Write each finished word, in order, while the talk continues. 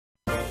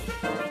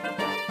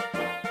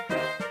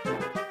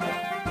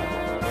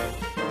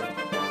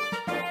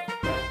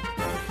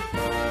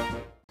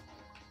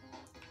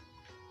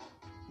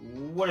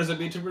What is up,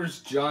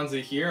 YouTubers? Johnzy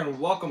here, and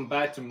welcome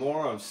back to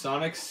more of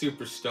Sonic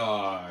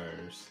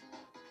Superstars.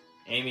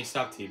 Amy,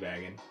 stop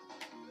teabagging.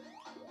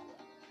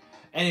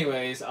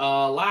 Anyways,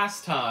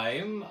 last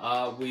time,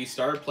 we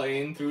started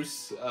playing through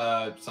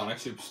Sonic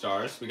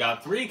Superstars. We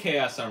got 3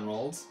 Chaos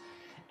Emeralds,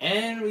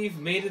 and we've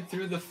made it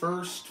through the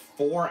first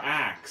 4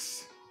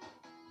 acts.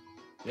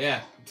 Yeah,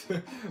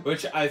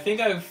 which I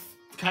think I've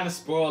kind of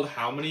spoiled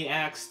how many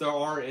acts there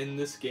are in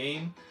this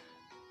game.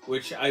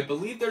 Which I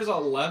believe there's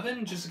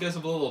 11, just because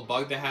of a little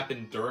bug that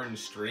happened during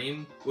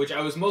stream. Which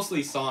I was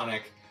mostly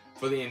Sonic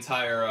for the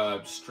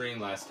entire stream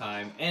last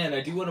time. And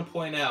I do want to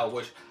point out,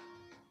 which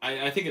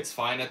I think it's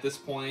fine at this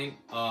point.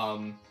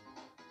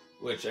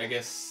 Which I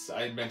guess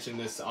I mentioned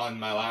this on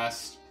my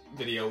last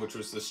video, which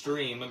was the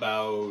stream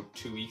about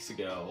 2 weeks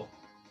ago.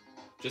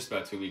 Just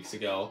about 2 weeks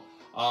ago.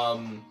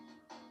 And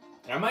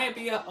I might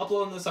be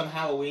uploading this on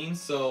Halloween,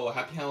 so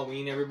happy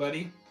Halloween,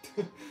 everybody.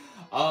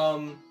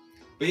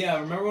 But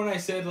yeah, remember when I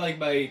said, like,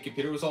 my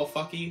computer was all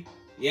fucky?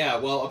 Yeah,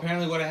 well,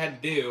 apparently what I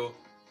had to do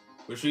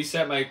was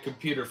reset my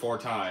computer 4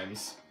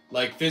 times.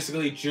 Like,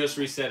 physically just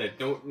reset it.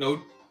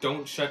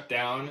 Don't shut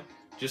down.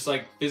 Just,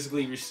 like,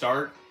 physically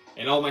restart,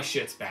 and all my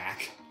shit's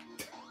back.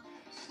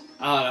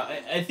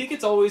 I think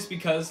it's always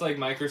because, like,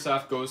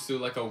 Microsoft goes through,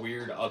 like, a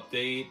weird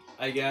update,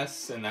 I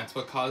guess, and that's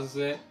what causes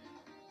it.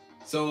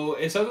 So,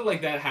 if something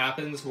like that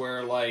happens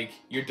where, like,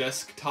 your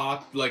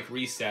desktop, like,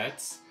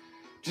 resets,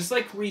 just,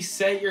 like,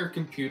 reset your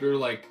computer,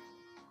 like,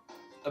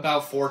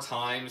 about 4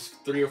 times,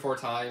 3 or 4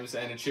 times,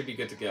 and it should be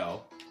good to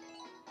go.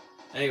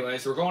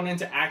 Anyways, we're going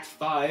into Act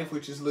 5,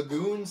 which is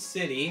Lagoon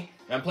City.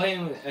 And I'm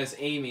playing as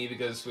Amy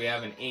because we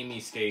have an Amy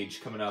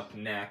stage coming up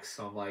next,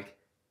 so I'm like,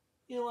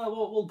 you know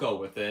what, we'll go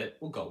with it.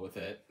 We'll go with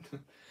it.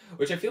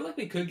 Which I feel like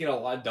we could get a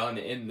lot done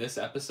in this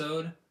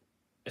episode,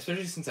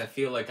 especially since I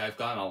feel like I've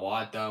gotten a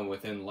lot done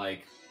within,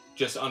 like,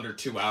 just under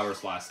 2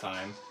 hours last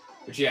time.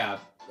 Which, yeah,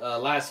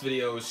 last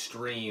video's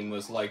stream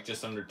was like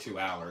just under 2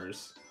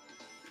 hours.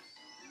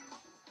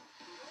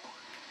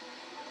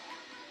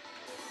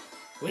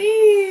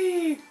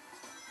 Whee!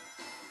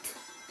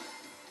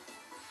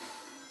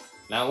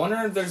 Now I wonder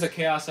if there's a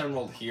Chaos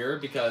Emerald here,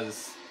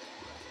 because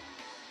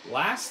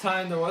last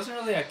time there wasn't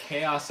really a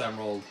Chaos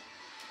Emerald.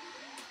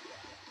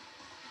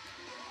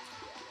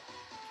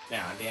 Nah,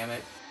 damn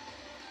it.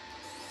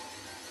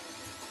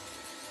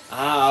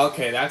 Ah,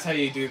 okay, that's how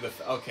you do the...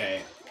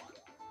 Okay.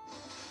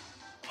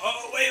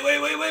 Oh,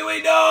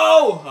 wait,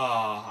 no!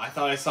 Oh, I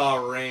thought I saw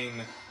a ring.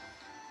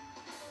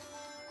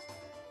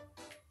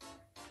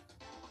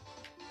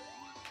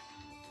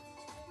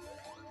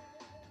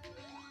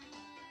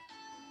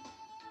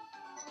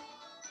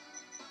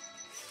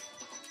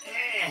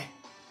 Eh.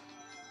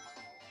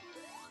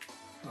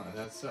 Oh,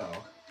 that's so.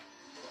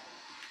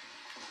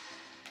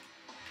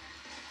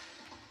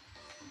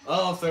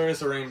 Oh, if there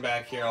is a ring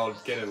back here, I'll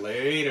get it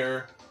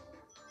later.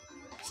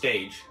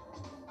 Stage.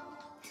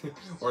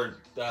 Or,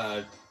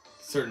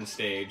 certain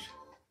stage.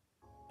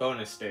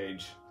 Bonus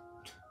stage.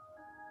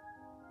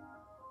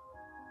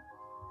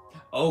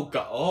 Oh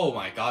god, oh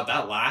my god,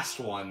 that last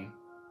one.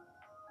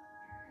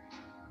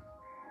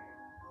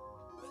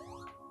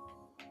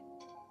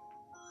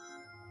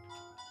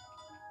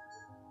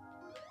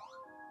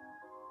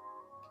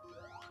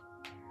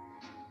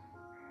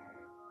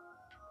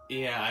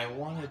 Yeah, I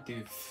want to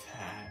do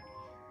that.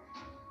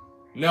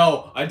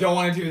 No, I don't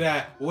want to do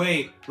that.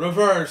 Wait,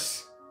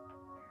 reverse.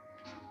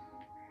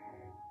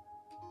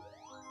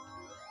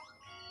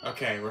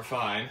 Okay, we're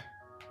fine.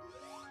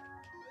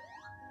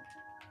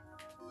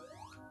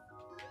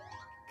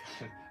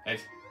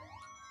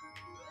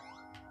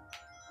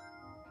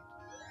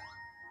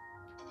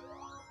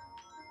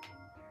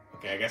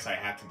 Okay, I guess I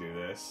have to do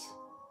this.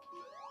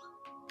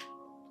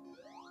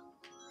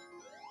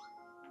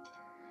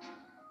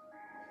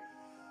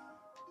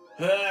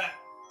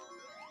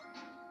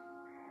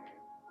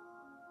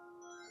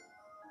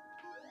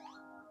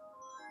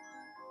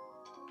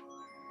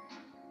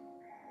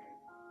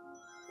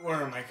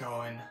 Where am I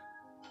going?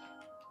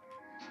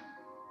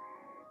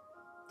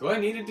 Do I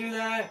need to do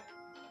that?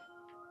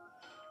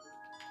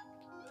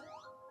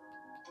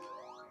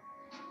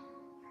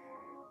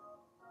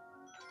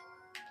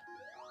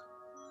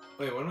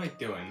 Wait, what am I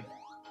doing?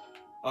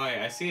 Oh,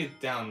 yeah, I see it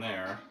down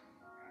there.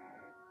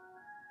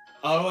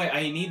 Oh, wait,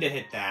 I need to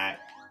hit that.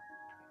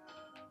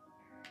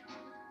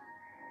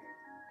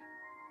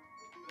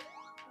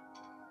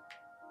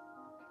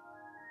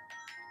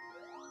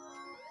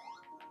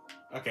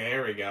 Okay,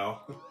 here we go.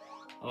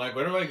 I'm like,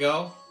 where do I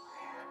go?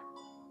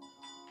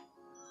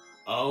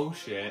 Oh,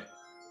 shit.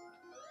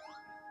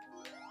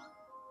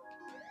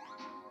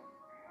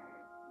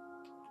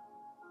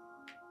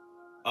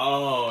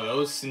 Oh,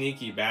 those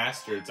sneaky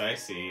bastards, I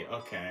see.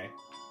 Okay.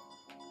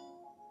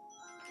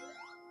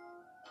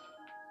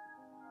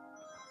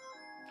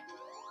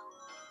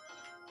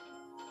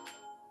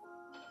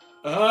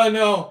 Oh,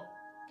 no!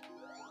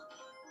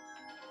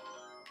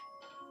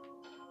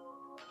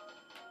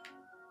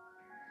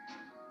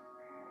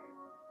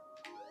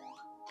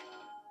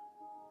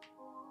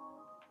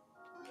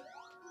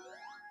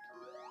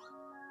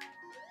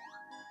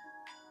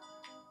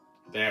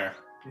 There.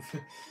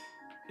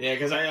 Yeah,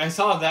 because I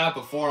saw that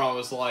before, I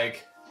was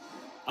like,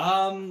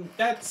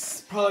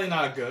 that's probably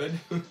not good.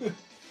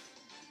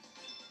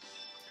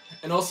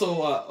 And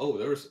also, oh,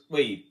 there was,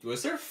 wait,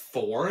 was there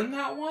 4 in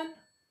that one?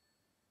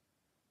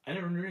 I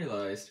never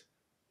realized.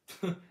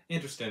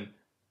 Interesting.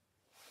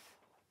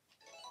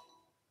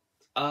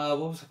 What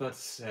was I about to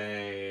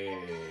say?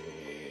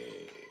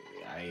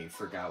 I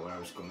forgot what I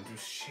was going to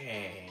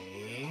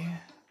say.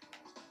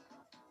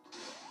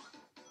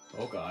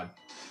 Oh god.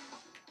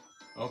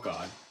 Oh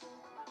god.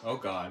 Oh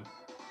god.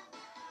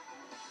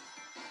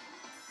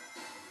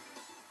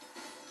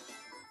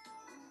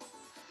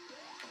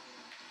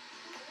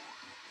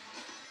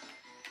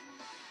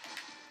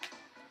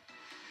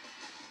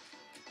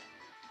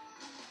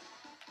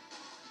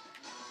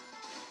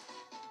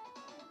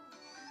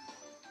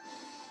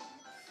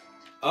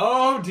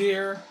 Oh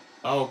dear.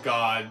 Oh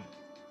god.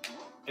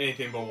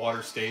 Anything but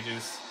water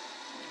stages.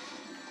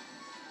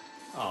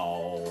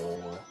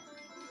 Oh.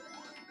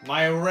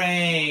 My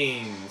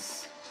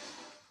reins!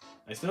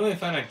 I still need to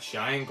find a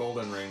giant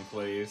golden ring,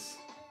 please.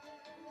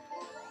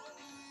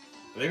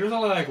 I think there's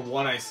only like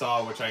one I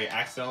saw, which I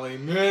accidentally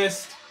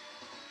missed.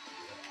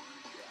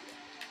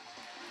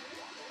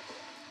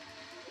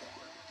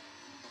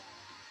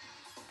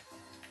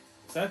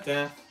 Is that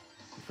death?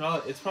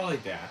 It's probably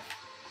death.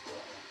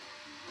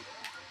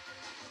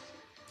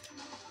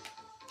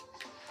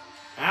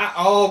 Ah!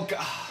 Oh god!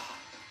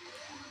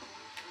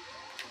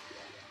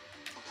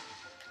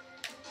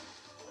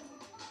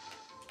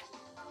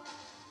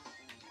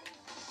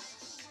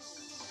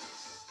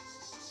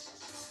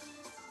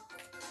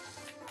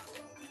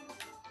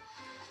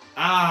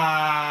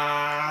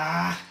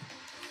 Ah!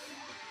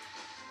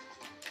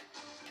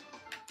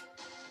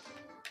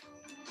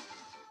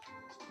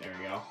 There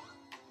we go.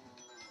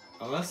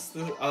 Unless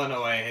the... Oh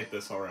no, I hit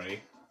this already.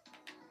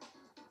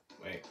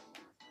 Wait.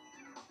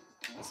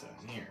 What's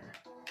in here?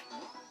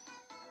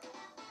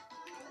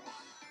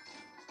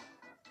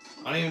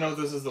 I don't even know if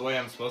this is the way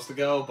I'm supposed to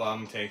go, but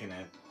I'm taking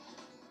it.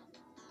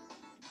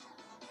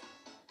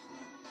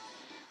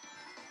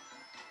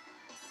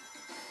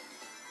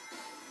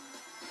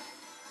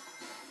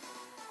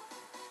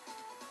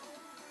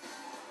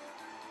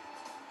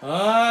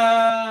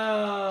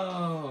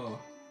 Oh!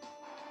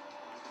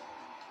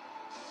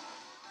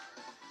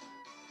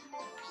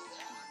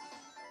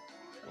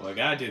 Well, I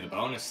gotta do the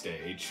bonus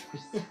stage.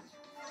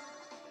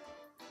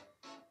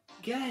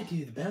 Gotta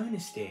do the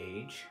bonus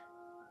stage.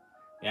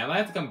 Yeah, I might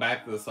have to come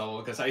back to this level,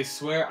 because I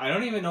swear, I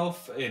don't even know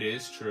if it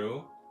is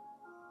true.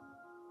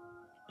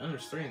 Oh,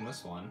 there's 3 in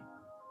this one.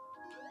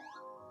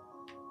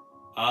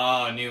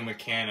 Oh, new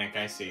mechanic,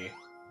 I see.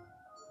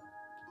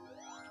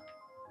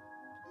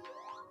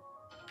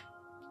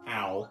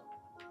 Ow.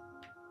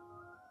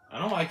 I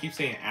don't know why I keep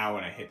saying ow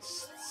when I hit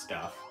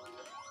stuff.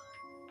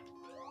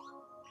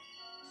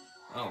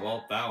 Oh,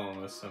 well, that one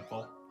was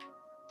simple.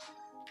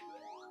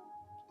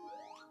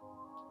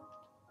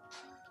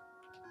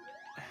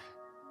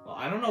 Well,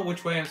 I don't know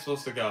which way I'm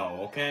supposed to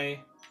go,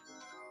 okay?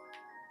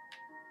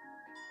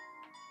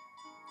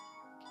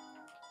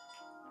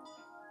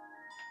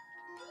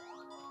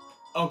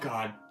 Oh,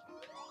 God.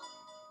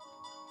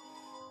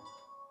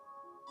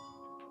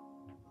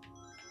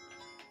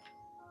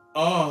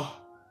 Oh.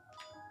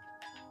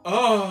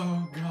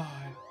 Oh, God.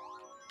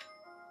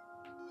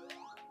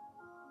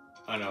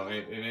 Oh, no,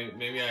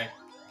 maybe I...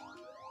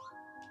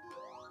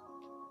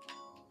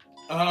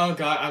 Oh,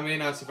 God, I may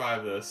not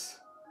survive this.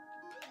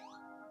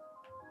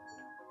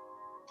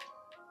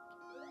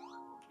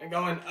 I'm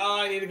going...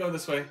 Oh, I need to go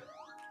this way.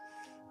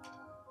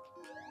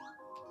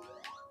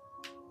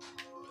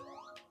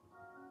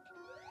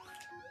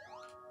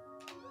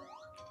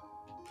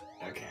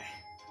 Okay.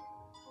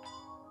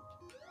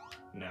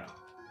 No.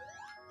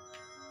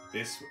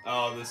 This...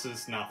 Oh, this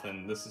is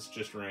nothing. This is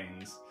just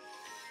rings.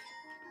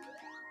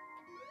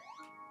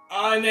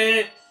 Oh, I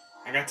made it!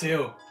 I got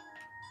 2.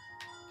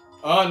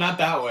 Oh, not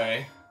that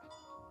way.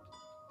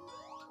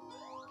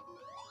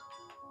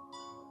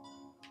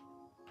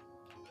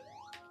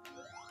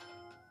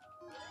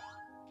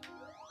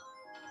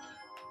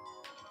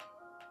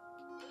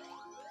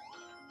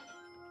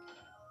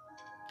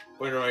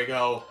 Where do I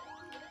go?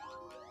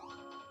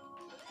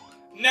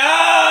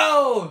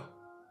 No!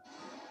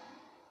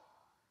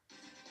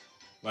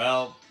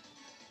 Well,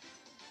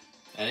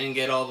 I didn't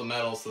get all the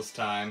medals this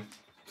time.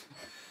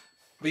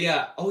 But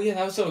yeah, oh yeah,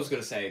 that was what I was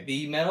gonna say.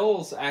 The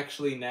medals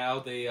actually now,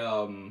 they,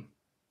 apparently,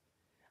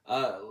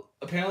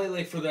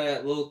 like, for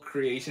that little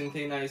creation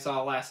thing I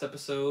saw last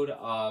episode,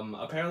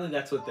 apparently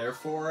that's what they're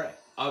for.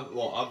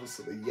 Well,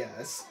 obviously,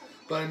 yes.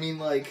 But I mean,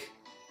 like,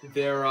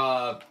 they're,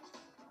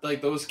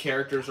 like, those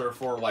characters are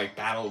for, like,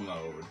 battle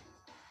mode.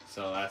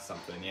 So that's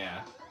something,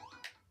 yeah.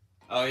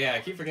 Oh yeah, I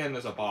keep forgetting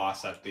there's a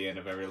boss at the end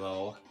of every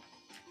level.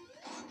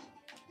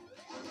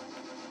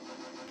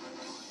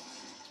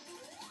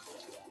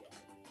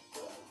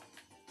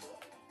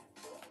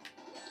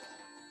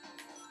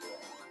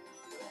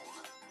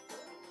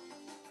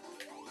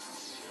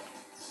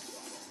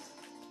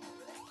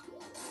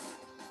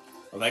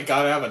 Well, thank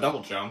God I have a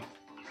double jump.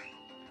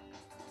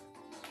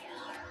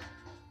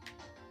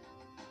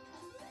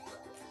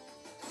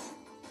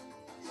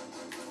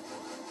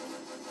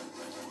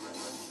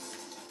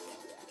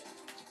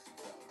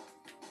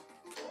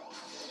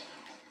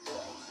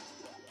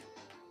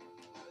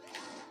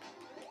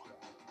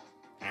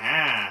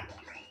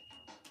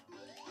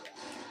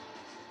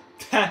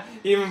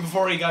 Even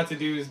before he got to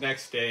do his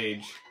next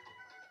stage.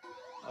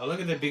 Oh,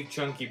 look at the big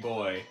chunky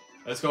boy.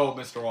 Let's go,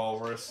 Mr.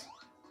 Walrus.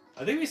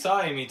 I think we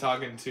saw Amy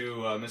talking to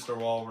Mr.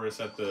 Walrus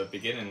at the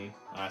beginning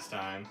last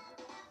time.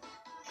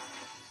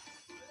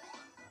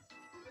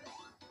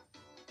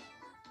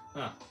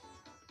 Huh.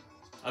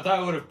 I thought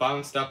I would have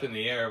bounced up in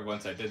the air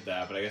once I did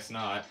that, but I guess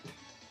not.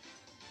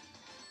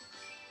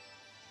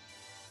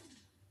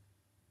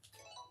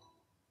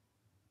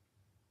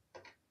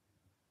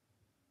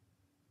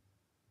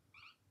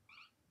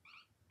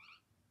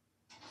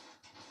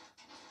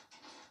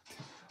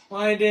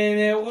 Why didn't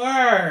it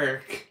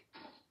work?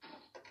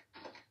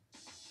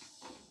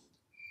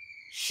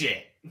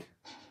 Shit.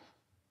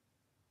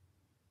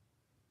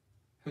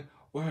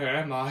 Where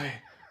am I?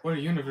 What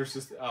universe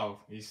is... Oh,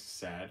 he's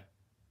sad.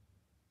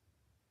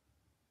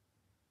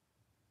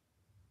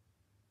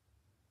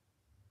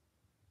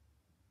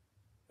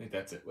 Wait,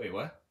 that's it. Wait,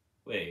 what?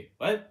 Wait,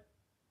 what?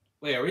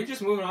 Wait, are we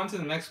just moving on to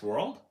the next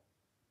world?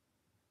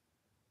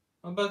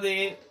 What about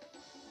the...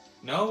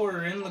 No,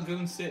 we're in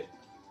Lagoon City.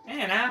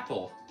 Hey, an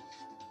apple.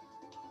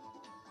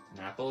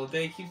 An apple a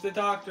day keeps the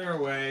doctor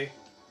away.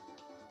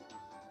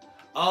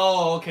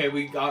 Oh, okay,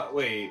 we got...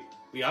 Wait,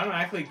 we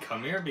automatically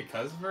come here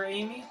because of her,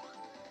 Amy?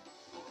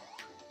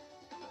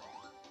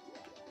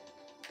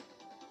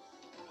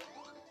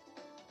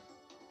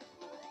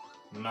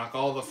 Knock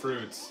all the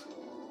fruits.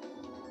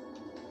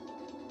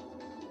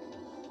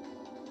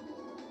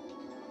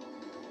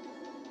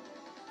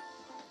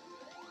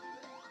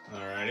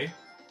 Alrighty.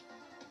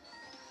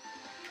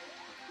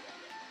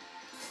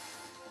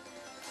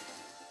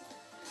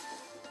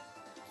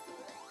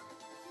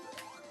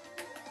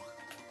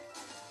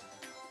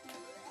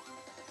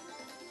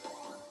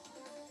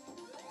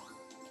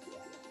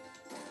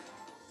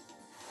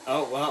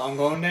 Oh, well, I'm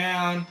going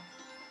down.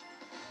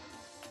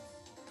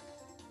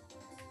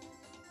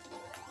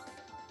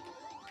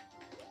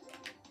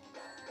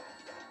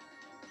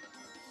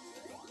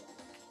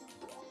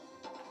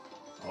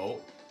 Oh,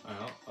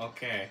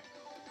 okay.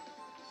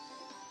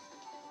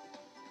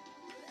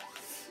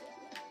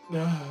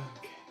 Okay.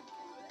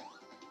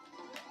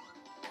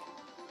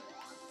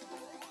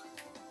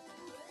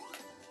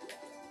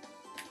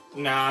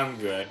 Nah, I'm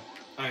good.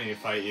 I don't need to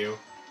fight you.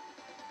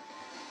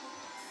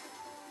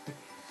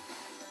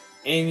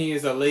 Amy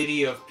is a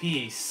lady of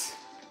peace.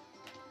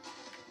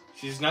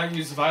 She does not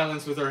use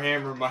violence with her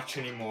hammer much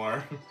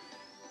anymore.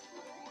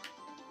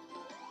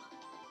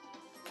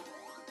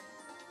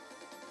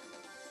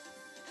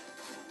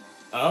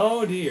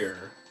 Oh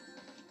dear.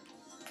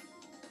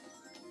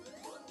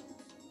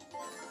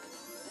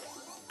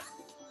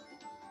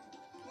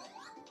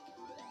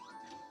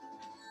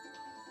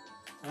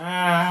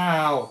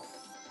 Ow!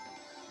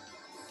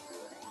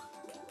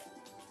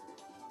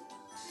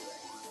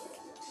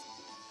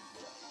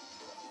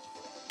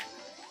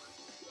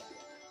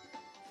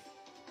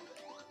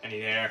 I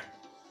need air.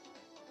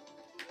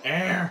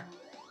 Air!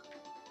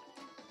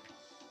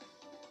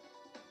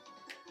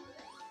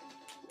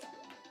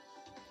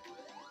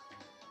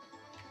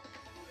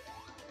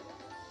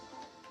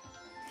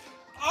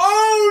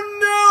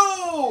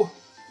 Oh no!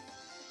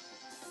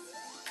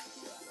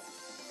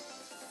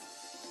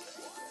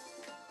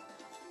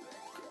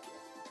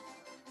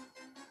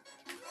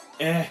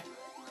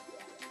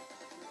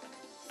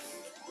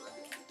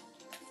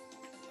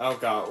 Oh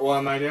god, what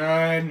am I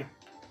doing?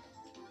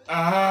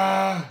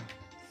 Ah!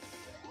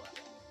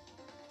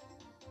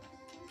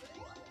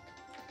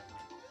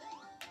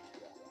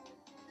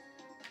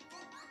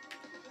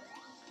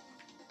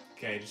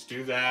 Okay, just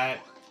do that.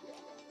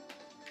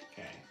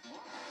 Okay.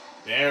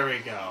 There we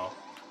go.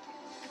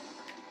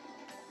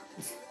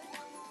 It's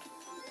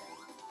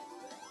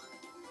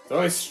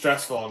always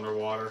stressful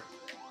underwater.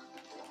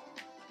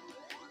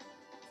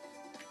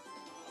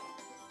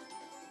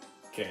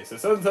 Okay, so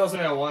something tells me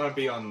I want to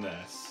be on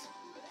this.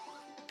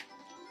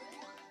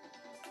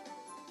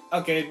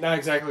 Okay, not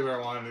exactly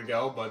where I wanted to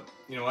go, but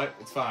you know what?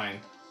 It's fine.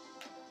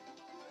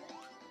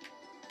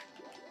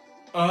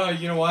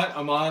 You know what?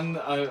 I'm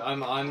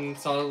on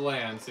solid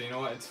land, so you know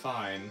what? It's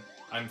fine.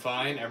 I'm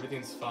fine.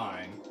 Everything's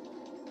fine.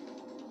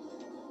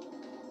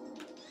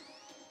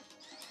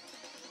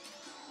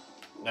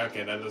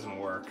 Okay, that doesn't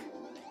work.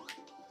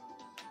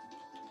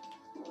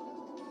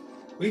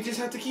 We just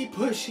have to keep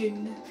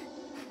pushing.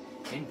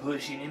 And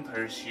pushing and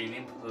pushing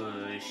and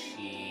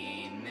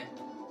pushing.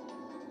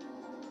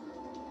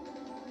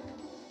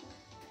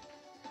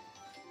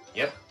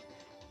 Yep.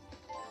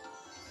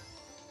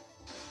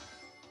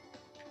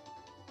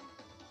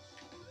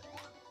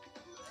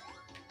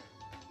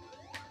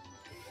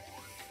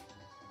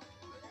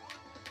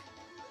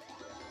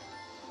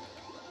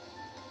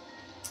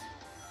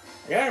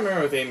 I gotta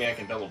remember with Amy I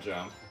can double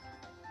jump.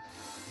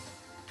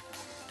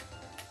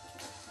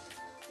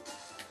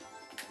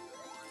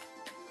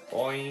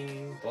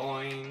 Boing,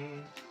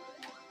 boing.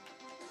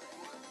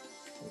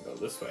 We'll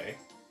go this way.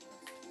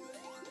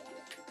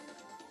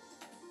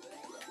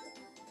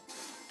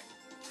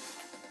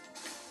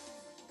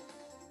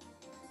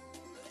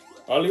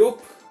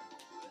 Alley-oop.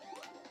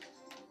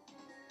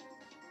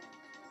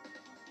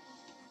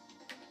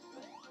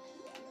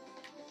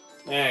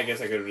 Yeah, I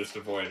guess I could have just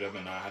avoided him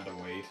and not had to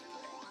wait.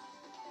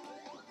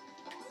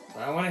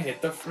 I want to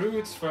hit the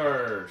fruits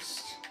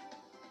first.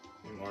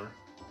 Any more?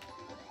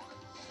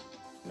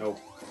 Nope.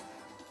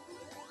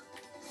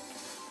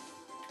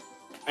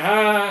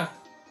 Ah!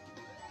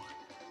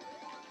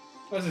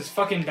 What is this,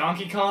 fucking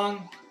Donkey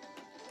Kong?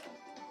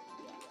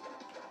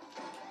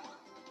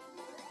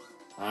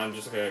 I'm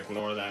just gonna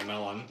ignore that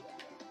melon.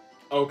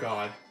 Oh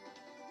god.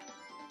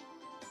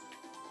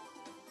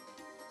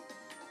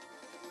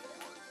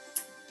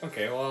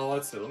 Okay, well,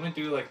 let's see. Let me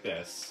do like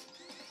this.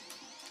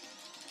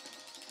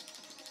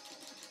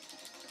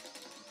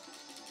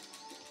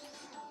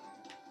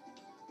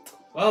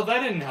 Well,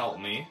 that didn't help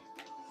me.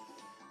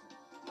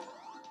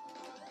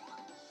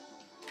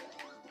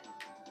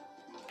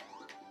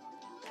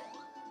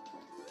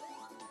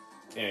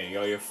 There you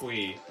go, you're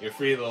free. You're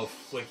free, little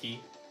flicky.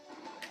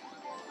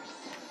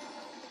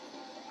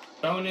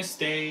 Bonus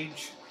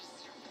stage.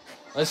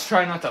 Let's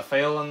try not to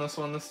fail on this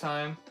one this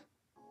time.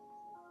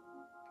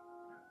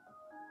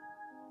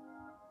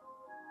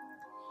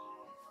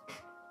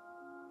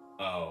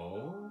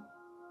 Oh.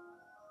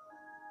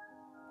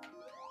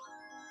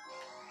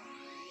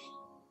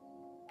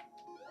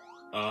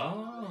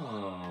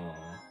 Oh.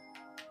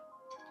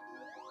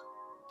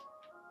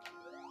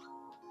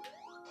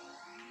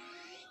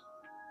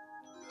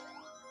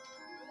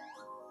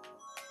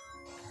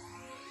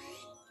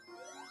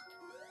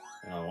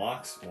 It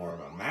unlocks more of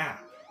a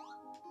map.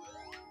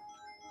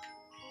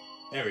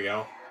 There we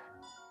go.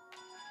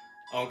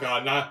 Oh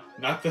god,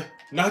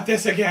 not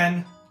this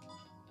again.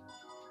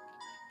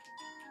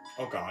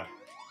 Oh god.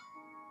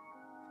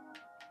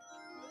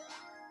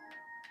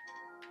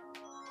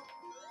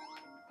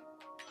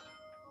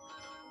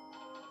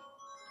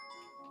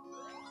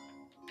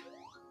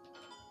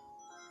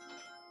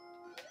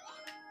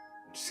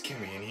 Just get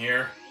me in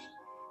here.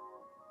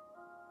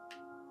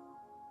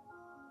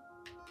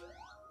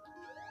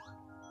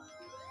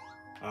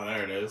 Oh,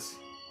 there it is.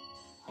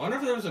 I wonder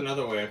if there was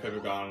another way I could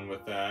have gone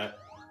with that.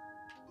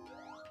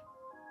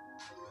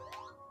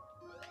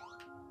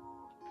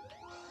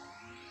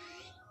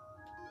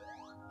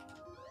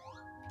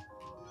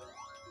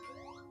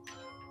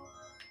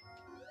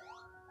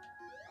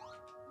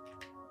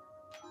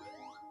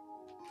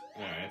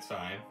 Alright, it's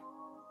fine.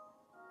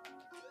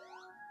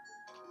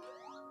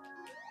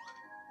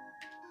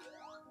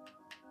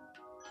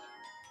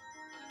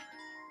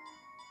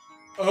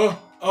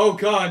 Oh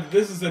god,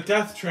 this is a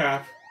death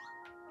trap.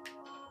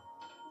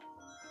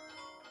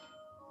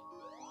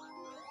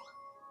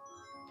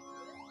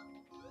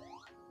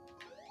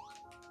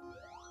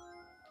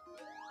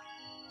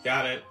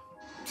 Got it.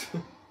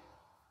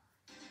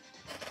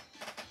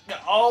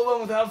 Got all of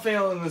them without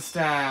failing this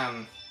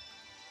time.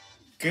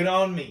 Good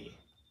on me.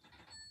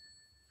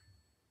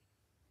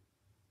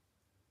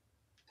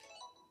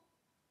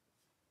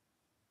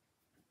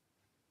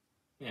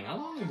 Man, how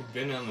long have we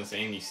been on this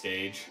Amy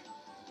stage?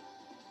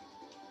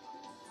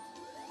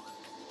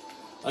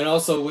 And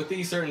also, with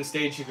these certain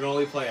stages, you can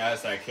only play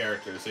as that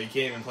character, so you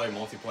can't even play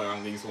multiplayer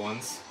on these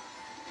ones.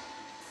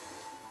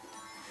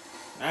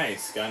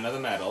 Nice, got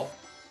another medal.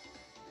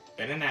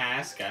 Been an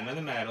ass, got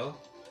another medal.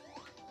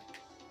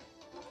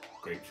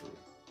 Grapefruit.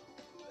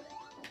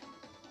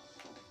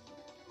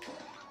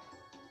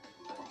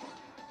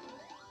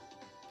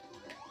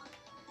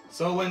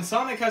 So when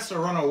Sonic has to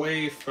run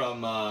away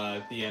from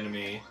the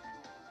enemy,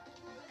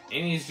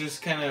 Amy's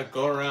just kind of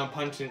going around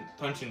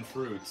punching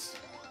fruits.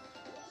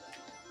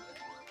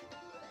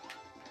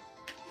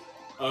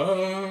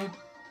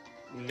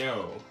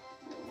 No.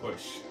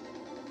 Push.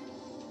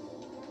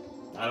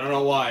 I don't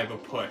know why,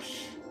 but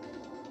push.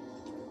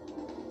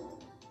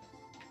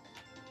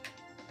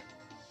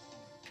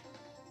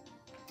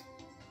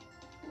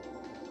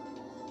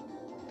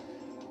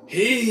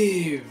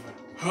 Heave!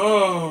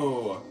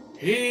 Ho!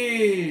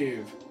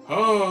 Heave!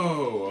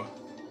 Ho!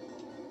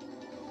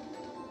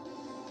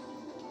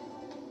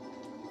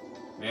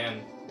 Man,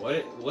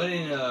 what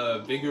an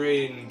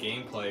invigorating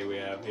gameplay we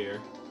have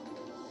here.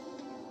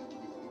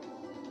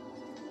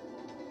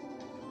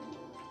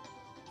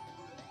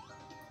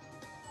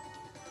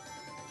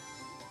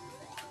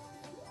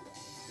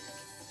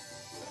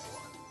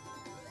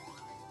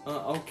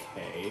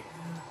 Okay.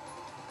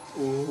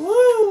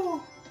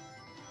 Woo!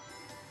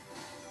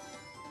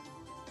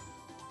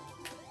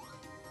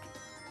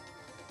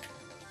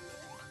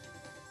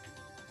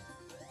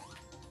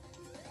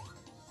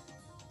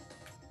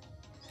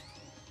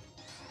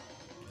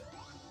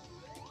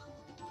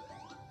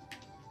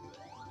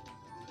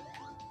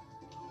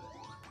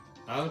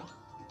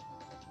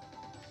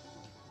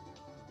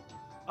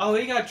 Oh,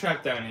 he got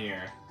trapped down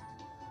here.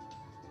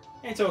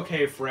 It's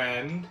okay,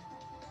 friend.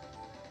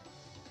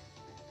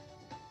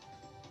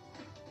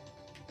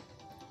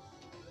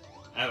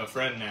 I have a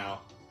friend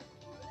now.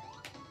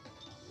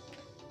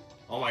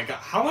 Oh my god,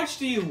 how much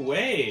do you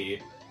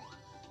weigh?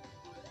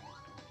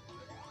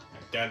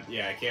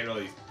 Yeah, I can't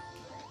really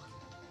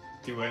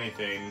do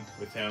anything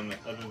with him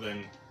other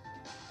than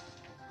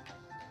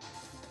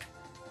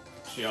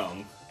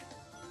jump.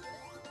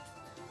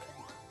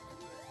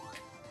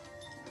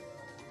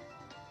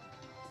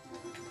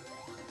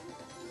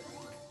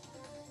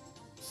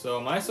 So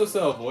am I supposed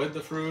to avoid the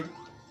fruit?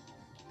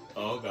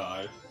 Oh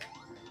god.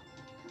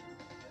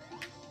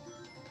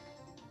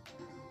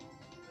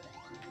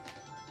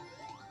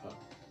 Oh,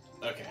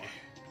 okay.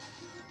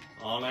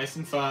 All nice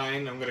and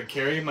fine. I'm gonna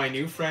carry my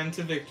new friend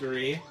to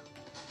victory.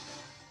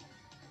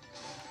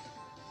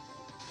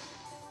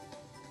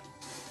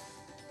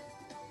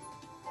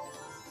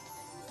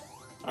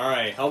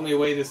 Alright, help me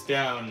weigh this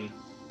down.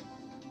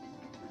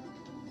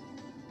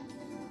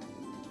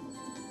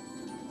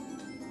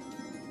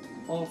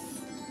 Oh.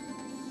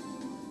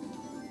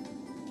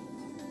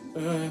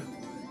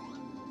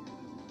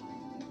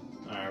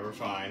 Alright, we're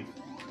fine.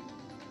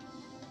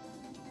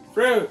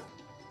 Fruit!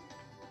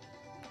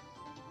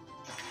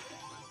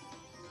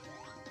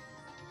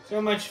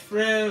 So much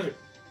fruit!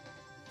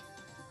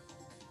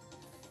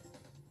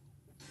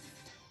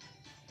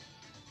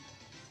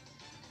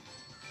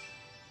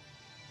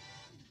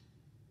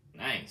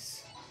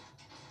 Nice.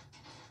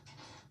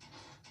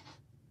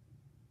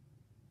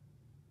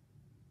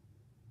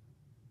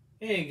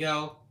 Here you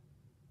go.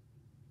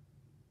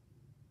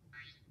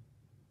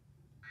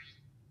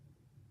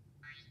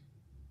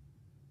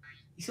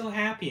 He's so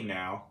happy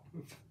now.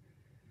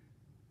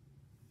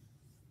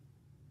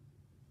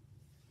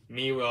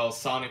 Me will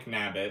Sonic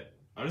Nabbit.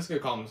 I'm just gonna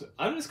call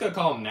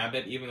him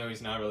Nabbit, even though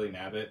he's not really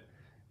Nabbit.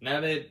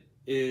 Nabbit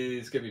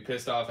is gonna be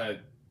pissed off at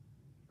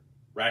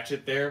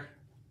Ratchet there.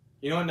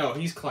 You know what? No,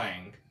 he's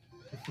Clang.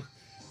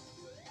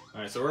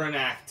 Alright, so we're in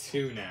Act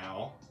 2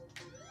 now.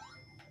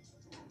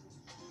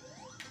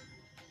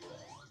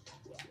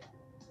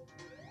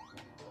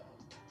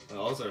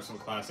 Well, those are some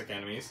classic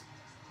enemies.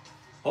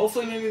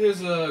 Hopefully maybe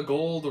there's a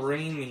gold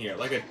rain here.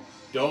 Like a...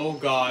 Oh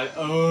god.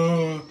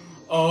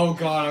 Oh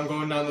god, I'm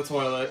going down the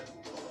toilet.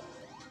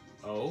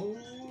 Oh...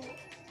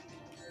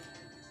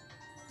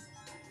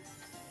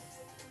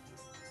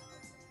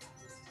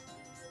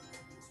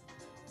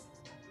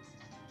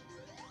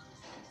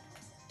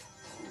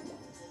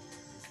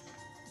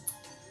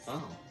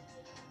 Oh.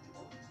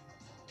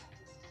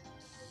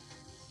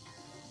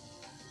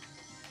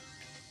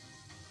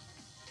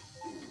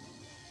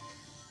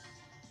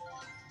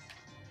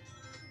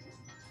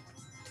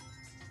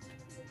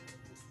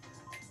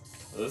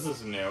 This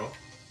is new.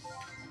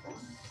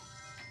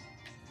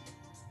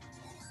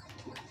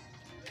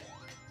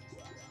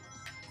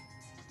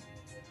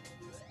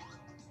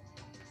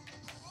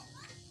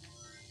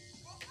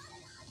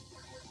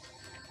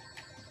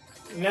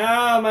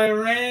 No, my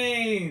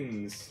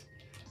reins!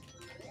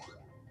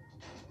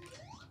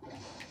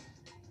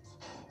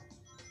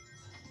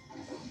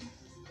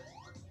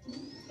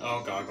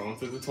 Oh god, going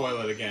through the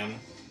toilet again.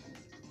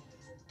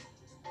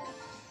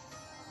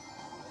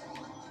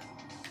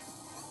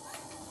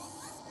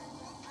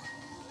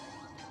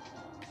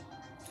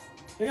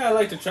 I think I'd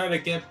like to try to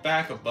get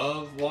back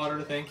above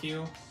water, thank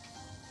you.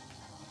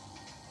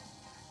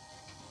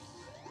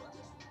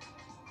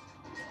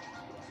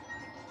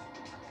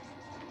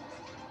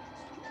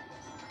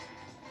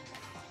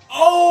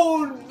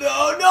 Oh,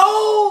 no,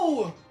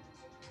 no!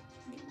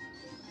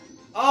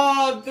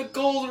 The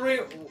gold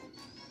ring...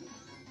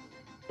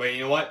 Wait,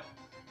 you know what?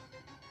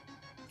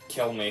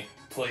 Kill me,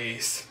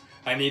 please.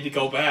 I need to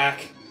go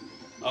back.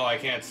 Oh, I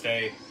can't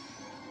stay.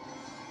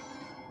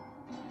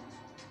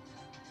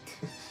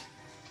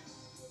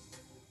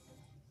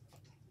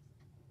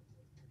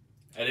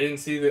 I didn't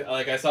see the...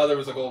 Like, I saw there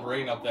was a gold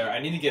ring up there. I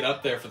need to get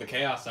up there for the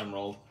Chaos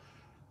Emerald.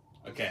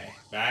 Okay,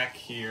 back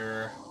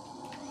here.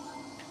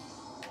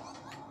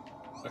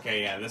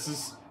 Okay, yeah, this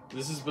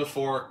is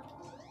before...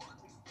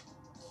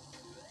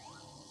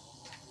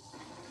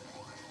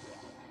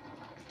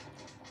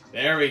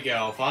 There we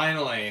go,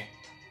 finally.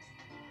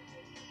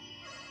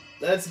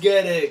 Let's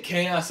get it.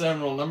 Chaos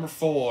Emerald number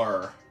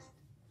 4.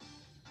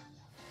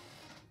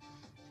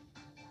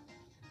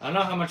 I don't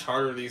know how much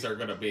harder these are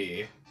gonna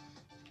be.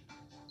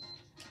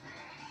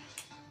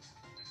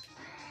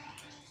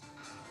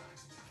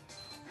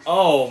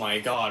 Oh my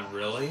god,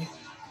 really?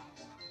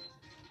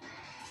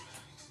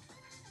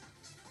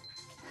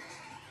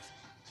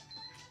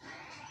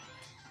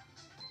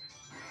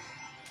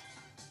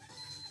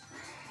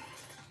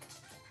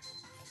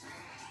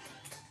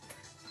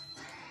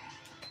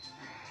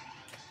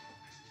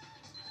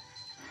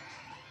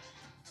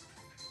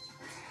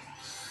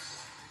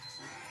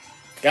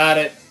 Got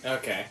it.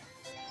 Okay.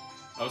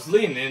 I was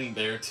leaning in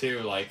there too,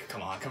 like,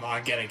 come on,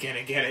 get it, get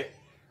it, get it.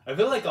 I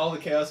feel like all the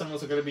Chaos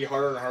Emeralds are going to be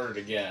harder and harder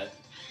to get.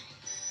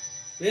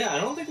 But yeah, I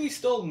don't think we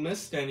still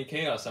missed any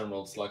Chaos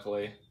Emeralds,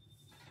 luckily.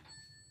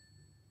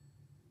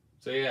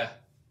 So yeah.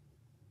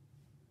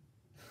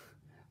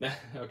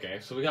 Okay,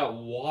 so we got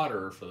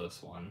water for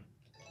this one.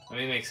 I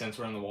mean, it makes sense,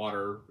 we're in the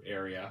water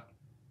area.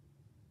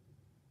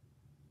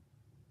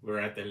 We're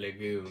at the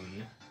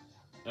lagoon.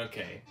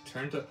 Okay,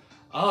 turn to...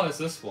 Oh, it's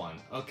this one.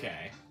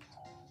 Okay.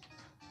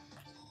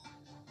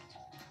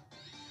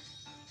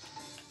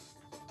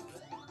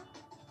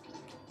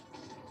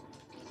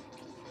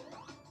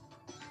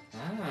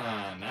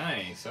 Ah,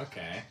 nice.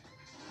 Okay.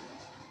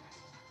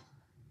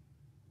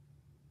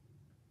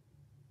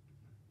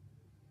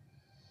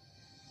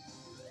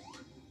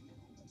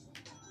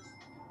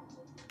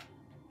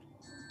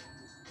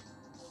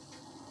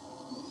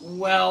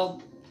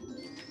 Well...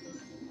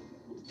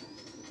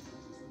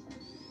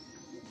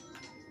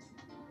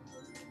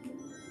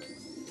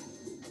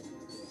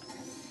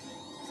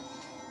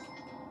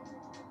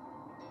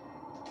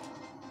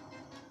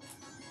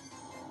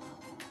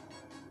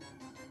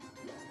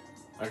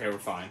 Okay, we're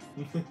fine.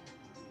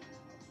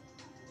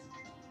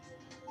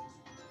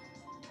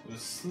 We're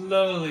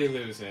slowly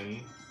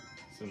losing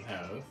some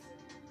health.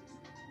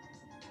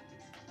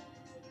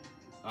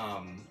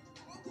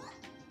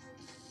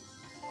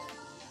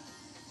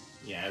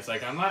 Yeah, it's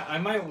like I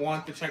might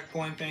want the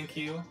checkpoint, thank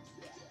you.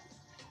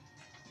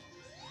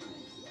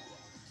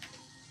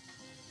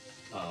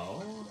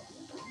 Oh.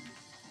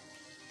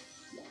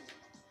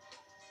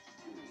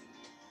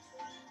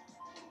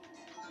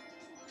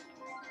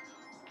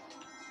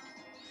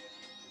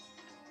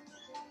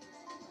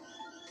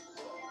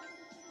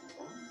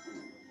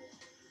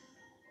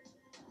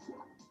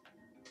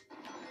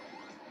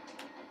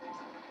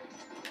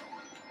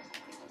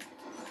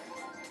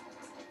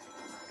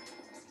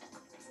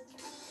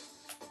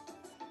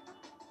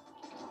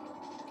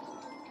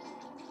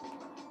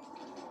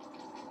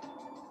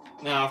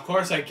 Now, of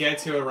course, I get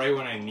to it right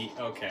when I need.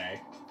 Okay.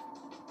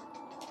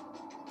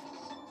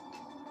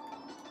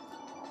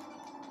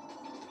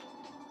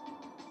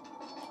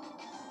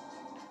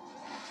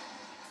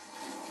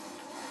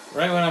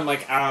 Right when I'm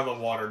like out of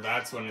the water,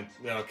 that's when it.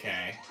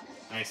 Okay,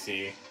 I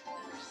see.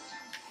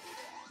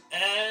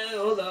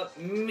 Hold up,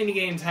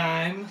 minigame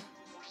time.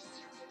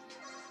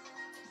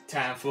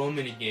 Time for a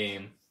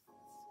minigame.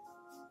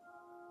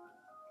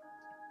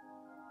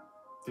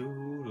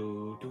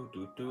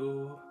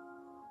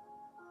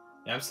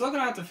 Yeah, I'm still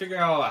gonna have to figure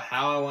out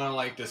how I want to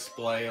like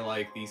display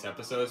like these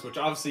episodes, which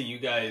obviously you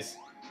guys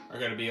are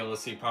gonna be able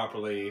to see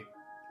properly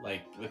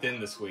like within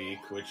this week,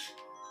 which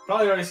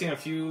probably already seen a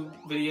few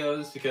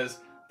videos because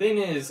thing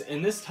is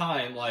in this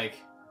time like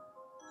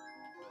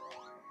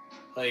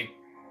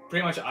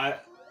pretty much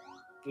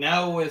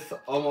now with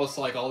almost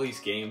like all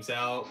these games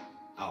out.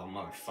 Oh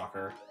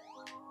motherfucker.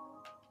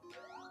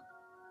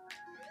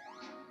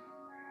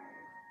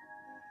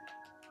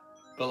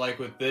 But like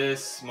with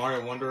this,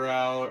 Mario Wonder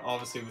out,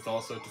 obviously with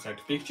also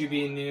Detective Pikachu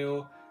being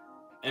new,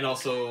 and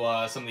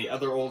also some of the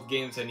other old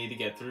games I need to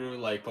get through,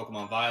 like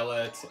Pokemon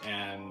Violet,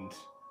 and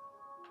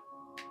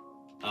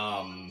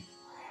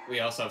we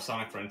also have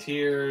Sonic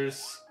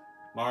Frontiers,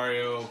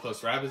 Mario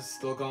plus Rabbids is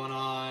still going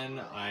on.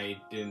 I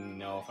didn't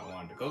know if I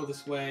wanted to go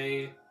this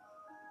way.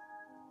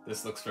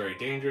 This looks very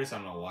dangerous. I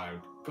don't know why I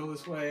would go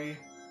this way.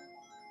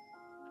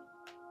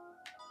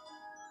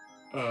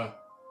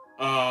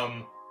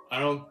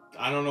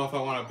 I don't know if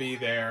I want to be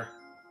there.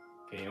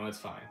 Okay, you know, it's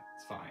fine.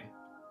 It's fine.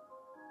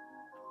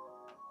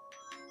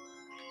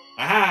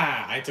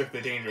 Aha! I took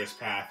the dangerous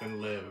path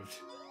and lived.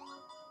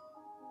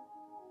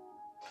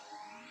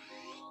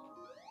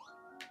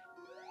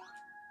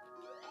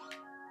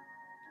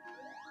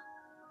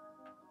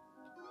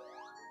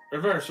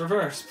 Reverse,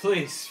 reverse,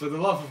 please, for the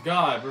love of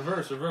God,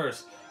 reverse,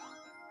 reverse.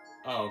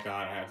 Oh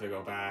God, I have to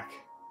go back.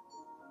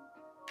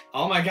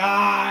 Oh my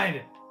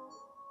God!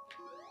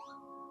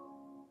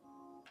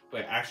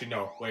 Wait, actually,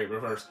 no. Wait,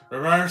 reverse.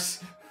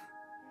 Reverse!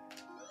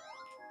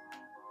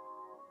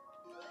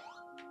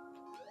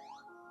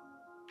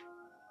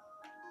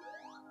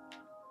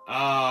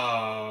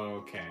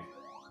 Oh, okay.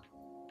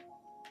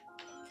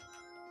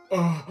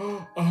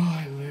 Oh,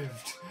 I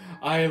lived.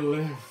 I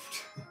lived.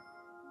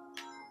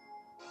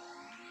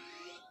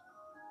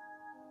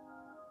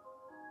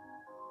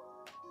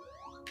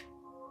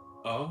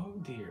 Oh,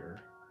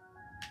 dear.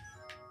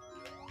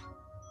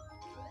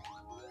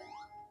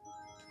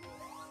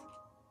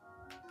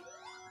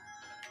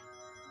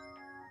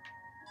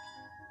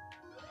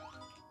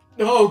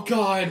 Oh,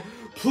 God.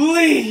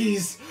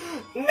 Please!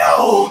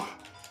 No!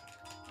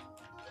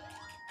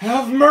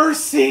 Have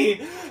mercy!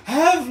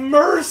 Have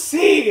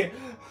mercy!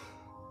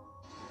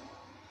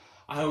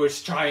 I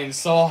was trying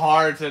so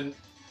hard to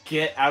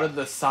get out of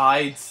the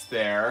sides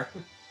there.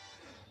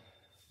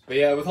 But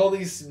yeah, with all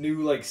these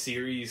new like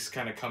series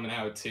kind of coming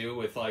out too,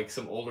 with like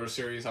some older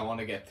series I want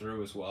to get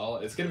through as well,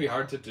 it's gonna be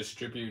hard to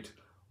distribute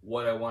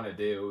what I want to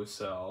do.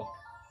 So,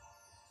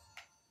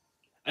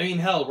 I mean,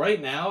 hell,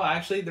 right now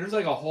actually, there's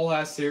like a whole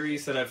ass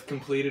series that I've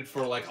completed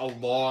for like a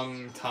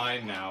long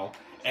time now,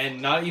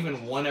 and not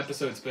even one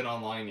episode's been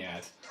online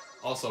yet.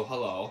 Also,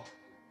 hello.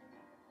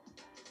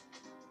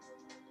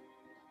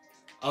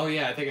 Oh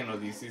yeah, I think I know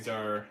these. These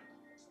are.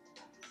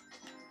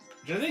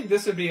 I think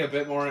this would be a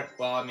bit more.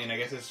 Well, I mean, I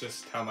guess it's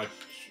just how much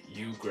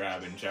you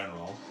grab in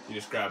general. You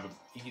just grab.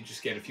 You can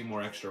just get a few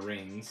more extra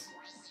rings.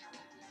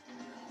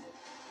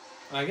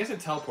 I guess it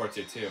teleports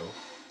you too.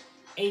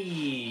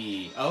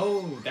 Hey,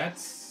 oh,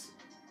 that's.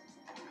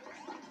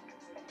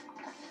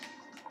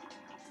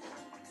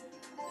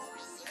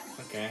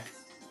 Okay.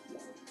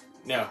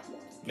 No,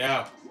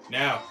 no,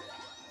 no.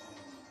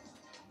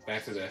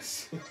 Back to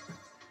this.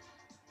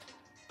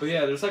 But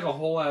yeah, there's like a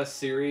whole ass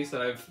series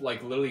that I've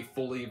like literally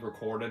fully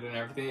recorded and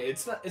everything.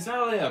 It's not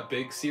really a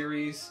big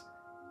series.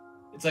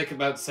 It's like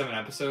about 7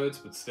 episodes,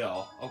 but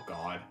still. Oh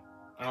God,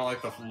 I don't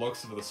like the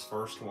looks of this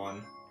first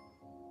one.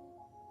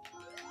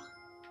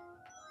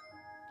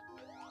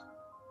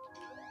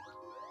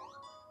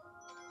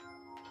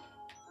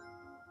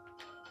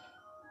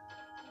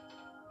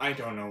 I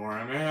don't know where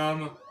I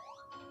am.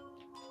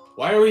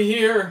 Why are we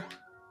here?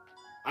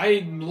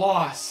 I'm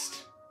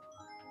lost.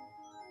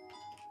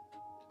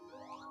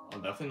 Oh,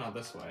 definitely not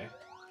this way.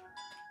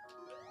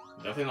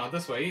 Definitely not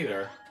this way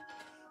either.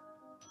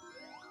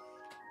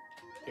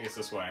 I think it's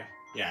this way.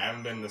 Yeah, I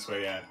haven't been this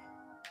way yet.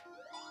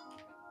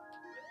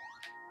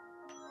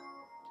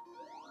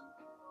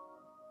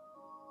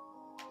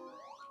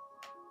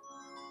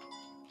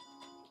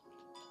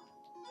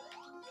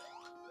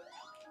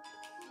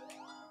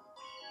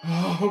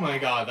 Oh my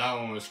god, that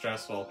one was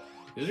stressful.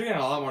 These are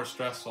getting a lot more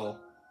stressful.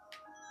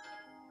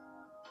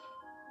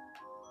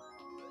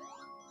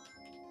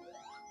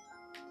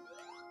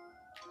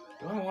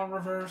 Do I want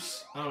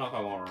reverse? I don't know if I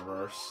want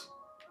reverse.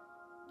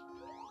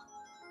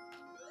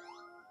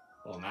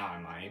 Well, now I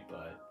might,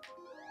 but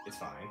it's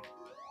fine.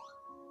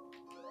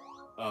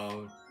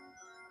 Oh,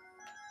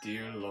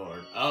 dear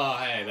lord. Oh,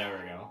 hey, there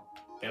we go.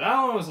 Okay,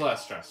 that one was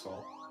less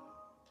stressful.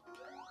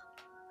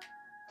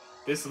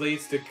 This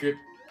leads to good...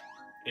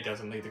 It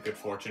doesn't lead to good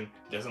fortune.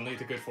 It doesn't lead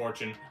to good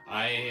fortune.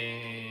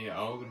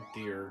 Oh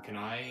dear, can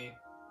I...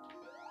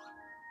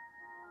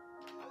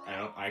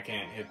 I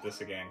can't hit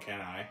this again, can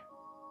I?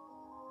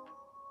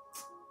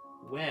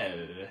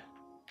 Well...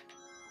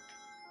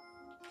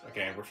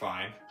 Okay, we're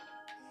fine.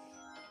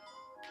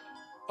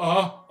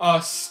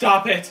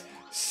 Stop it!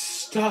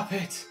 Stop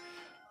it!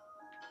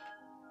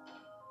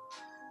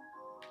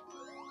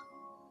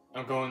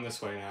 I'm going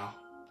this way now.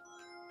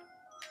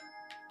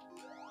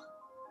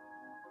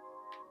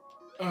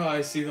 Oh,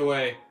 I see the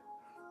way.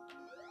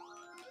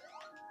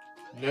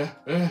 No,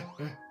 okay,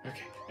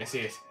 I see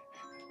it.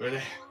 We're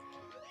there.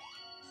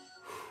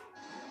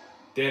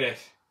 Did it.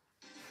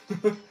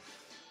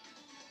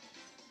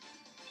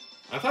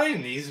 I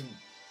find these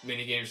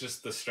minigames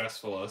just the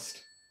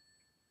stressfulest.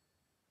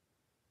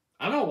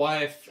 I don't know why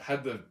I've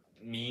had the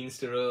means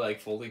to really,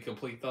 like, fully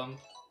complete them.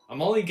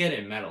 I'm only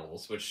getting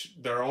medals, which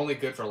they're only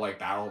good for, like,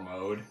 battle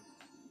mode.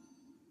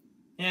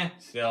 Yeah,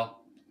 still.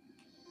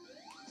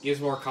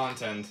 Gives more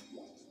content.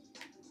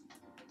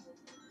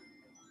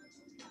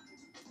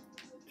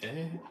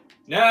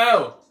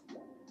 No!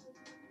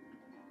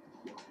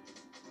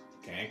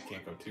 Okay,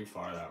 can't go too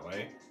far that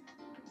way.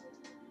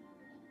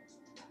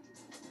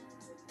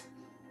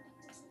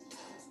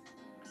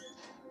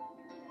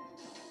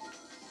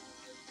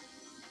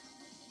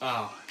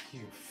 Oh,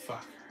 you fucker.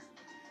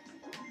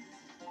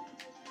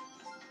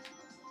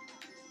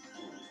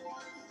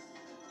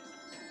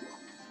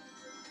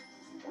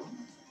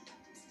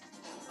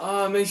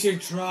 Oh, it makes you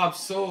drop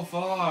so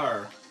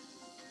far.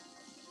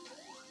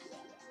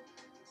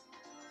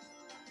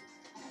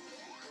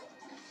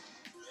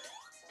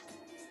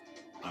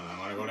 I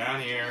want to go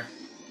down here.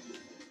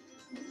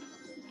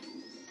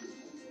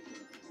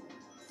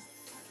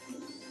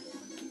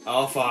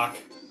 Oh, fuck.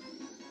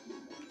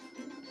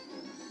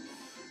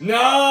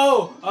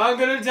 No! I'm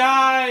gonna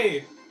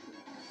die!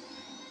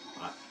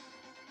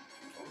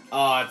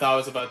 Oh, I thought I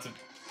was about to...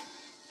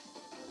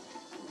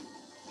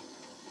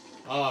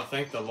 Oh,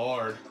 thank the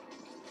Lord.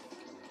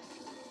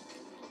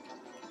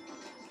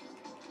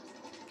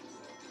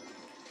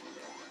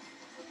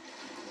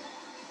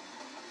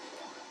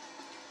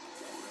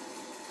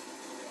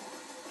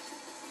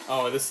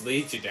 Oh, this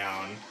leads you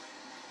down.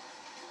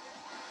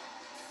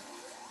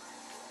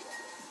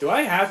 Do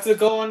I have to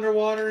go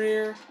underwater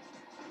here?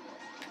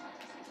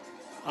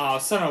 Oh,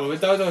 son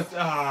of a...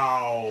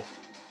 Oh,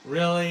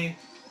 really?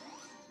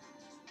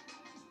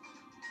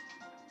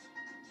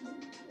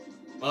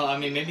 Well, I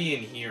mean, maybe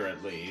in here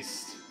at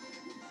least.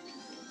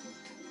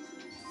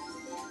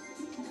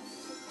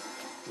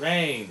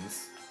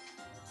 Rains.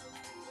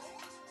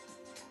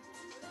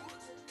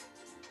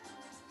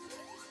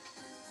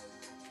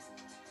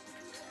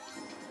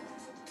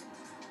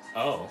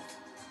 Oh.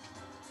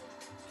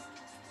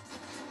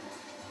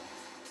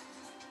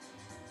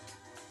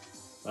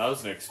 That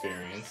was an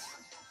experience.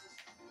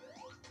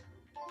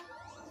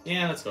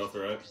 Yeah, let's go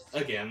through it.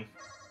 Again.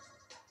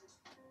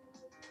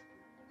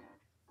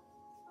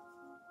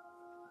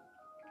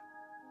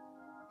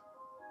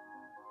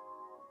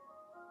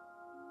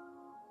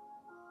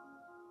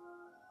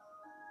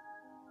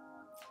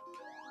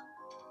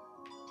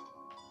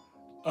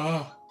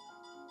 Oh.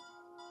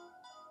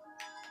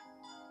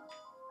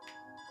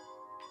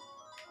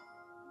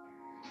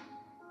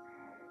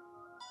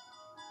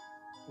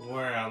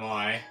 Where am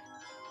I?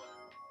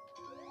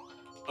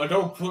 Oh,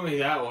 don't put me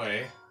that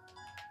way.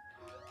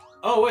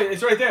 Oh, wait,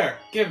 it's right there.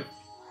 Give.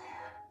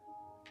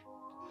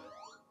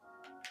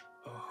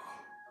 Oh.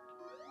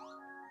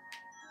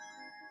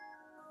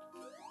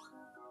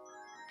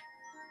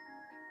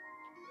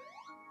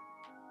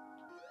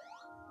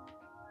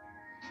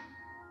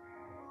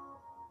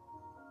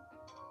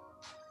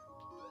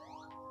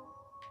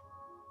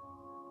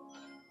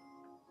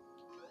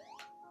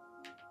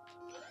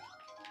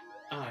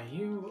 Ah,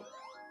 you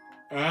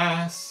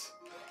ass.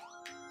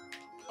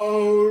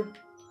 Oh,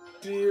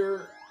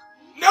 dear.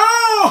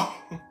 No!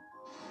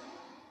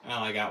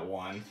 Well, I got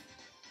one.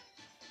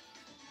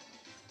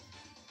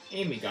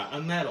 Amy got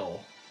a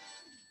medal.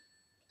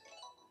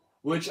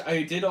 Which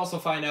I did also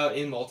find out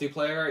in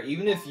multiplayer,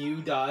 even if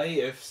you die,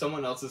 if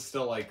someone else is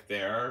still like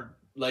there,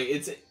 like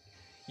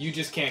you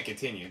just can't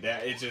continue.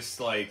 That it's just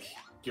like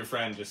your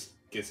friend just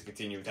gets to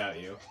continue without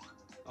you.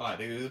 Oh, I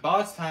think it was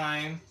boss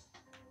time.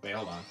 Wait,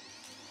 hold on.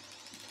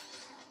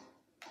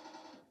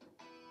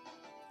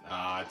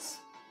 It's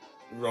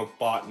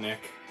Robotnik.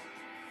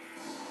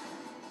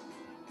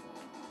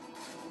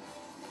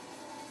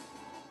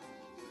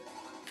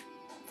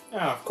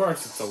 Yeah, of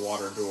course it's a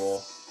water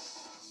duel.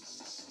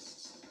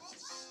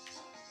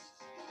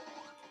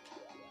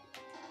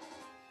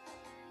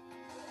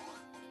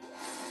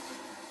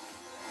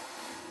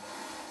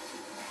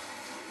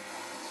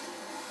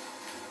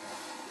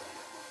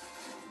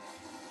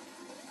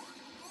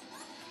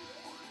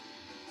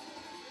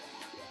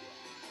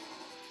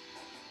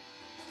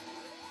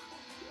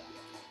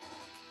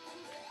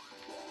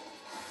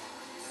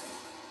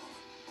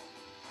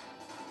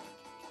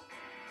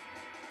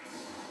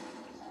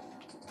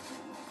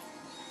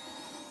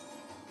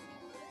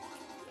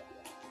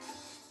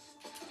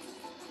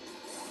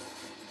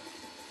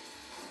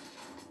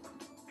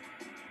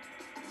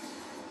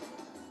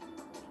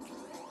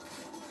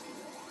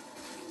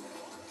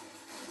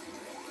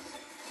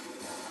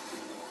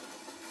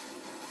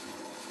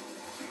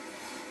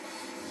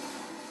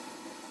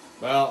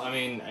 Well, I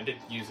mean, I did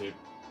use it.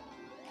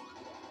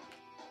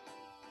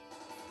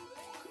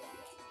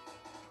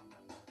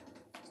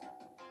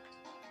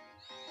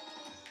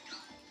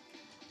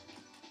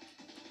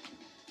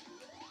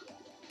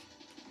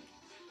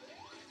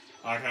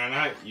 Oh, can I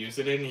not use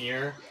it in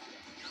here?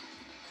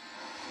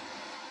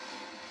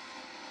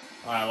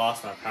 Oh, I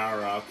lost my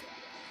power up.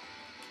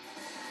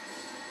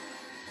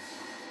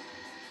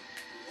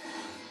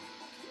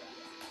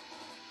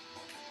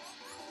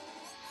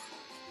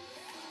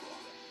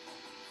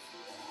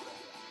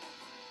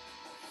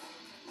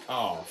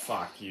 Oh,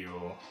 fuck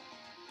you.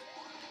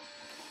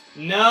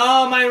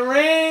 No, my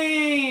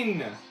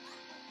rain!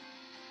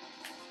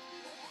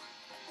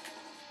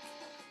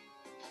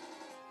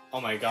 Oh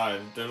my god,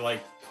 they're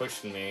like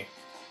pushing me.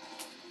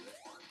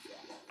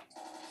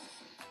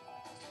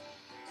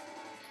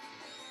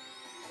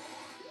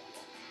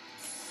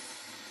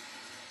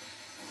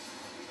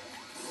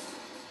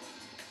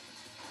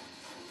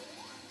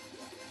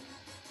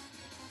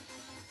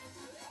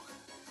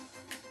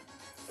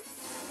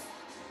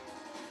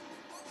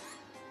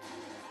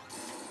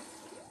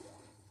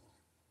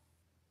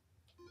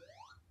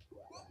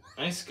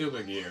 Nice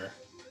scuba gear.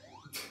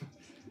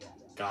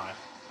 God,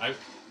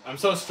 I'm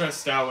so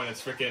stressed out when it's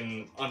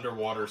freaking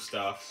underwater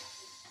stuff.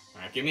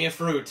 Alright, give me a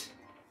fruit.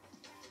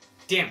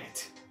 Damn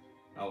it.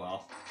 Oh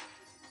well.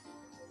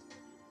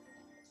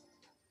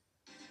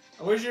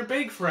 Oh, where's your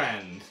big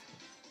friend?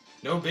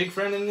 No big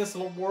friend in this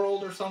little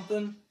world or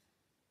something?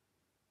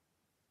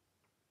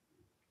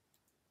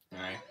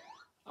 Alright.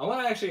 I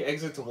want to actually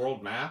exit the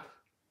world map.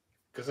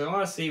 Because I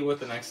want to see what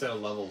the next set of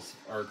levels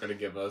are going to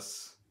give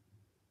us.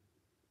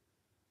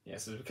 Yeah,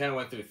 so we kind of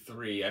went through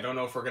 3. I don't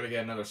know if we're going to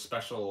get another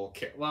special...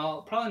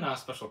 Well, probably not a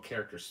special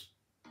character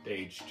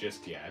stage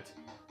just yet.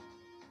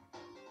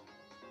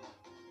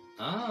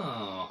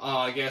 Oh,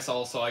 I guess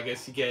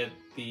you get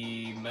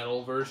the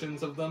metal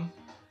versions of them.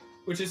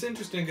 Which is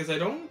interesting, because I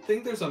don't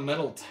think there's a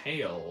Metal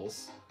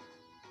Tails.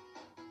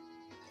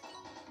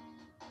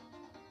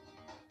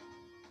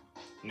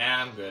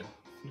 Nah, I'm good.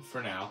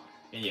 For now.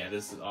 And yeah,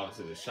 this is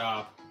obviously the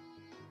shop.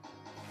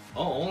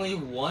 Oh, only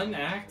 1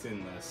 act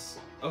in this.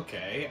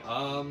 Okay,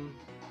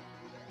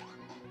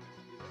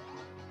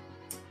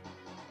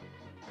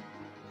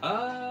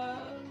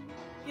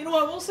 you know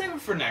what, we'll save it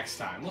for next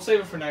time.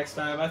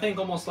 I think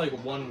almost like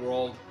 1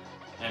 world,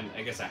 and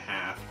I guess a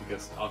half,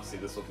 because obviously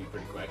this will be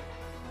pretty quick.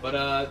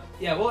 But,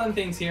 yeah, we'll end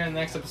things here. In the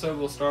next episode,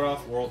 we'll start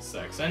off World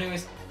 6.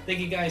 Anyways, thank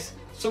you guys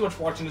so much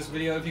for watching this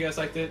video. If you guys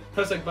liked it,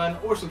 press like button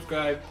or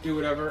subscribe, do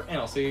whatever, and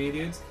I'll see you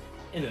dudes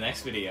in the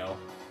next video.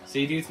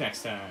 See you dudes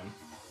next time.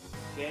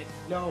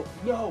 No!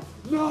 No!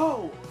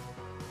 No!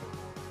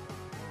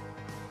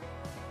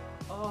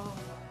 Oh.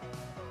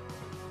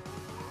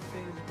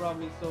 Things brought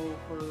me so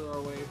further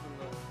away from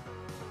the...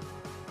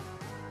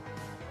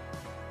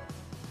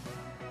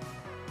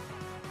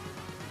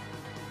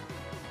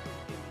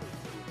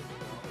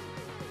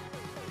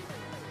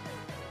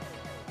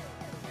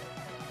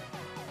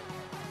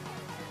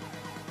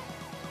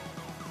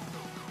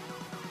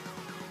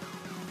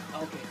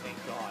 Okay, thank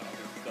God, I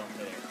was still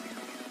there.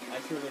 I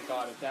truly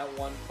thought if that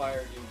one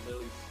fire dude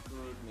really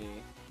screwed